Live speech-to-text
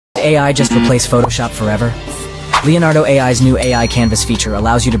AI just replace Photoshop forever? Leonardo AI's new AI Canvas feature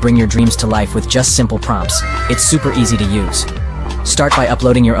allows you to bring your dreams to life with just simple prompts. It's super easy to use. Start by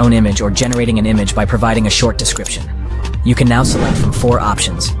uploading your own image or generating an image by providing a short description. You can now select from 4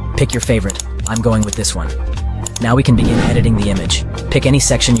 options. Pick your favorite. I'm going with this one. Now we can begin editing the image. Pick any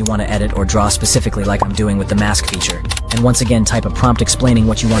section you want to edit or draw specifically like I'm doing with the mask feature. And once again, type a prompt explaining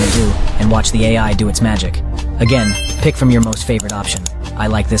what you want to do and watch the AI do its magic. Again, pick from your most favorite option. I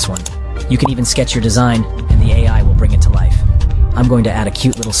like this one. You can even sketch your design and the AI will bring it to life. I'm going to add a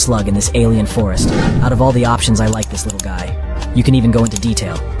cute little slug in this alien forest. Out of all the options, I like this little guy. You can even go into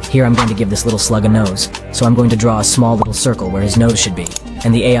detail. Here I'm going to give this little slug a nose, so I'm going to draw a small little circle where his nose should be,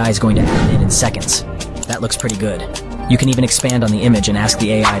 and the AI is going to add it in seconds. That looks pretty good. You can even expand on the image and ask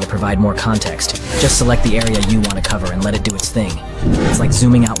the AI to provide more context. Just select the area you want to cover and let it do its thing. It's like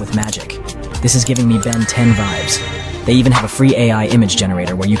zooming out with magic. This is giving me Ben 10 vibes. They even have a free AI image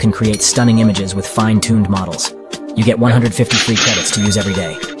generator where you can create stunning images with fine-tuned models. You get 150 free credits to use every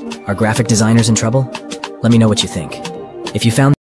day. Are graphic designers in trouble? Let me know what you think. If you found